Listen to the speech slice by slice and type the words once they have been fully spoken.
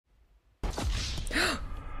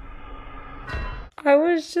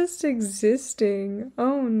was just existing.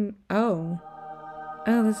 Oh,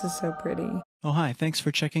 this is so pretty. Oh, hi, thanks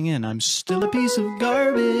for checking in. I'm still a piece of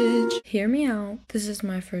garbage. Hear me out. This is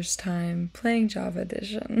my first time playing Java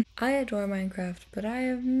Edition. I adore Minecraft, but I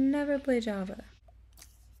have never played Java.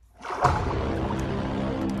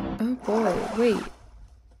 Oh boy, wait.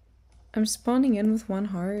 I'm spawning in with 1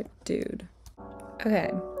 heart? Dude.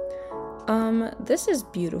 Okay. This is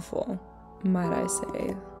beautiful, might I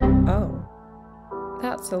say. Oh.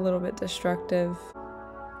 That's a little bit destructive.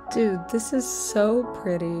 Dude, this is so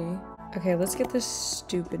pretty. Okay, let's get this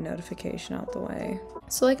stupid notification out the way.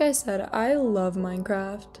 So like I said, I love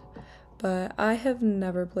Minecraft, but I have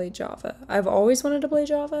never played Java. I've always wanted to play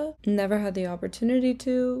Java, never had the opportunity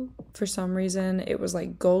to. For some reason, it was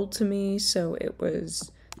like gold to me, so it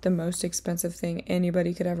was the most expensive thing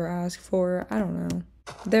anybody could ever ask for. I don't know.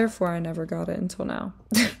 Therefore, I never got it until now.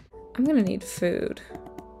 I'm gonna need food.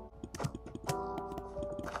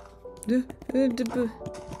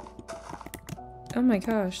 Oh my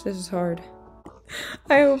gosh, this is hard.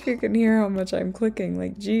 I hope you can hear how much I'm clicking.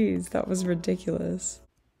 Like, geez, that was ridiculous.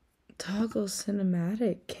 Toggle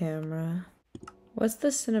cinematic camera. What's the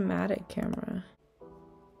cinematic camera?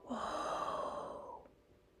 Whoa.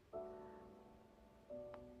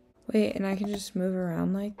 Wait, and I can just move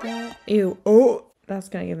around like that? Ew. Oh, that's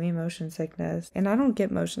gonna give me motion sickness. And I don't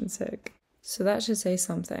get motion sick. So that should say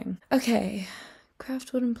something. Okay.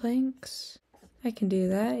 Craft wooden planks. I can do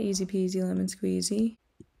that. Easy peasy lemon squeezy.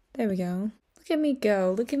 There we go. Look at me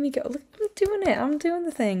go. Look at me go. Look, I'm doing it. I'm doing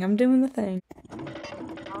the thing. I'm doing the thing. There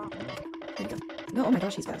we go. No, oh my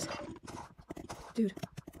gosh, he's fast. Dude.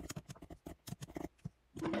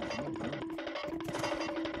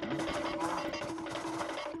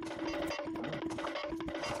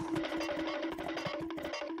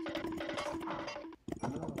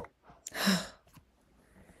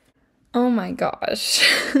 Oh my gosh.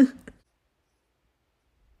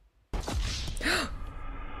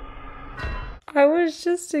 I was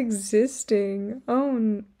just existing.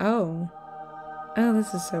 Oh,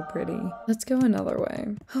 this is so pretty. Let's go another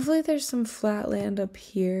way. Hopefully there's some flat land up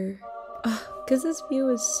here. Cause this view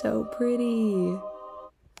is so pretty.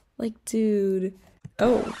 Like, dude.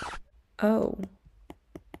 Oh,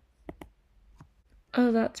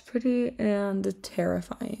 that's pretty and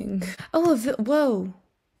terrifying. Whoa.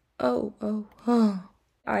 Oh.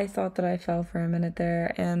 I thought that I fell for a minute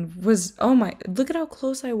there and was, oh my, look at how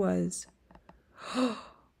close I was.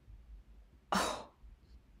 Oh,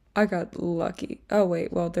 I got lucky. Oh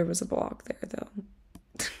wait, well there was a block there though.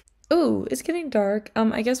 Ooh, it's getting dark.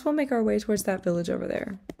 I guess we'll make our way towards that village over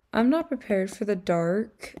there. I'm not prepared for the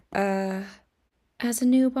dark. As a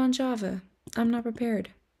noob on Java, I'm not prepared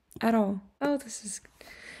at all. Oh, this is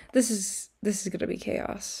gonna be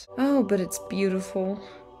chaos. Oh, but it's beautiful.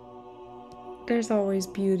 There's always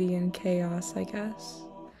beauty in chaos, I guess.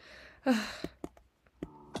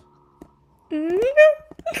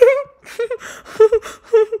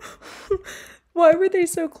 Why were they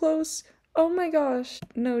so close? Oh my gosh.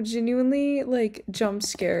 No, genuinely, like, jump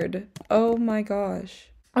scared. Oh my gosh.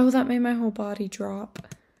 Oh, that made my whole body drop.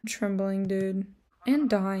 I'm trembling, dude. And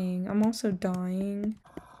dying. I'm also dying.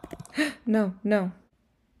 No.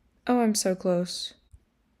 Oh, I'm so close.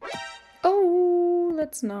 Oh,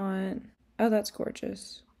 let's not. Oh, that's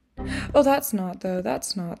gorgeous. Oh, that's not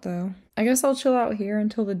though. I guess I'll chill out here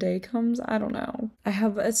until the day comes. I don't know. I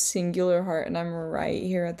have a singular heart and I'm right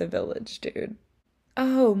here at the village, dude.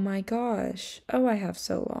 Oh my gosh. Oh, I have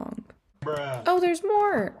so long. Bruh. Oh, there's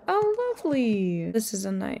more. Oh, lovely. This is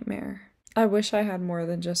a nightmare. I wish I had more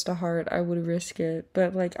than just a heart. I would risk it.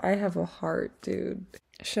 But, like, I have a heart, dude.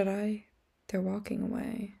 Should I? They're walking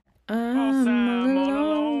away. I'm all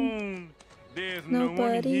alone. There's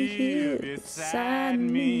nobody here beside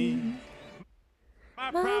me.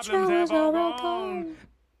 My troubles are all gone.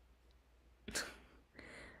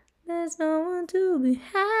 There's no one to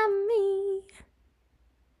behind me.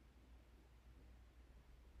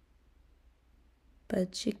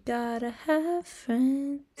 But you gotta have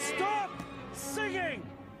friends. Stop singing!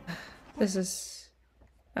 This is...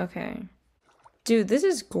 okay. Dude, this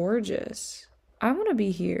is gorgeous. I want to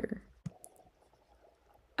be here.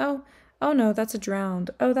 Oh no, that's a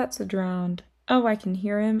drowned. Oh, that's a drowned. Oh, I can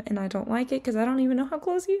hear him and I don't like it because I don't even know how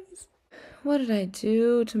close he is. What did I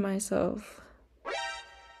do to myself?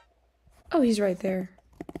 Oh, he's right there.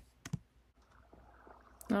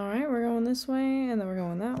 Alright, we're going this way, and then we're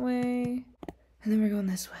going that way, and then we're going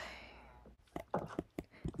this way.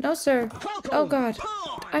 No, sir. Oh, God.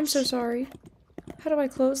 I'm so sorry. How do I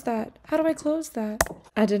close that? How do I close that?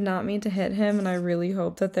 I did not mean to hit him, and I really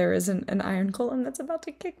hope that there isn't an iron golem that's about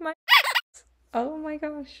to kick my ass. Oh my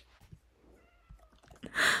gosh.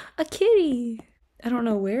 A kitty! I don't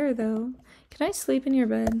know where, though. Can I sleep in your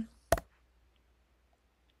bed?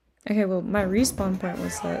 Okay, well, my respawn point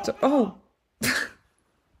was set. So, oh!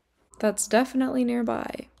 That's definitely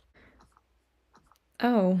nearby.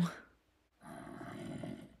 Oh.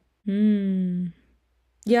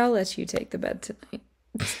 Yeah, I'll let you take the bed tonight.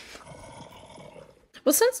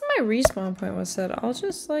 Well, since my respawn point was set, I'll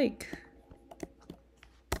just, like...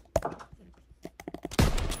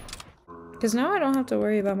 Because now I don't have to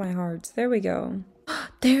worry about my hearts. There we go.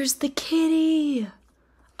 There's the kitty!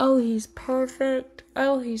 Oh, he's perfect.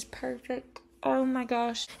 Oh, he's perfect. Oh my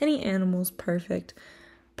gosh. Any animal's perfect.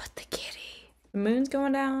 But the kitty. The moon's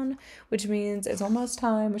going down, which means it's almost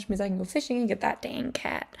time, which means I can go fishing and get that dang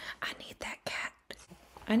cat. I need that cat.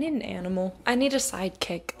 I need an animal. I need a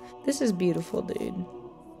sidekick. This is beautiful, dude.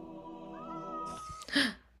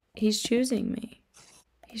 He's choosing me.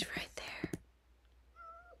 He's right there.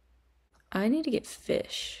 I need to get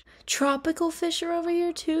fish. Tropical fish are over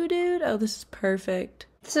here too, dude. Oh, this is perfect.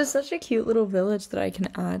 This is such a cute little village that I can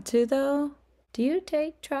add to, though. Do you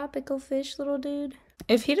take tropical fish, little dude?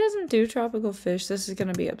 If he doesn't do tropical fish, this is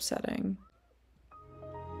gonna be upsetting.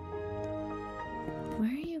 Where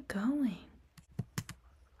are you going?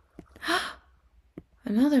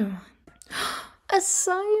 Another one. A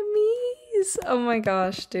Siamese! Oh my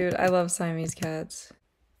gosh, dude. I love Siamese cats.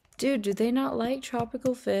 Dude, do they not like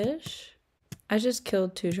tropical fish? I just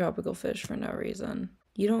killed 2 tropical fish for no reason.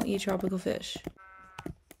 You don't eat tropical fish.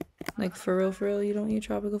 Like, for real, you don't eat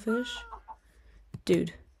tropical fish?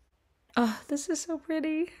 Dude. Oh, this is so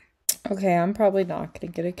pretty. Okay, I'm probably not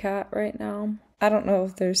gonna get a cat right now. I don't know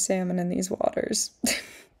if there's salmon in these waters.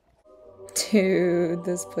 Dude,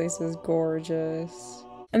 this place is gorgeous.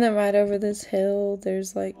 And then right over this hill,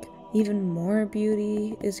 there's like even more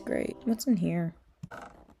beauty. It's great. What's in here?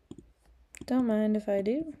 Don't mind if I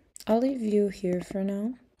do. I'll leave you here for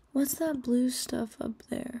now. What's that blue stuff up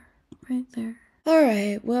there? Right there.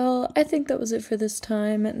 Alright, well, I think that was it for this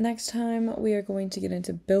time. Next time, we are going to get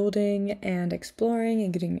into building and exploring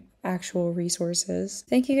and getting actual resources.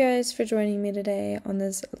 Thank you guys for joining me today on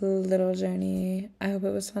this little journey. I hope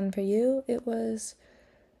it was fun for you. It was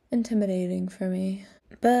intimidating for me.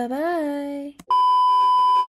 Bye-bye!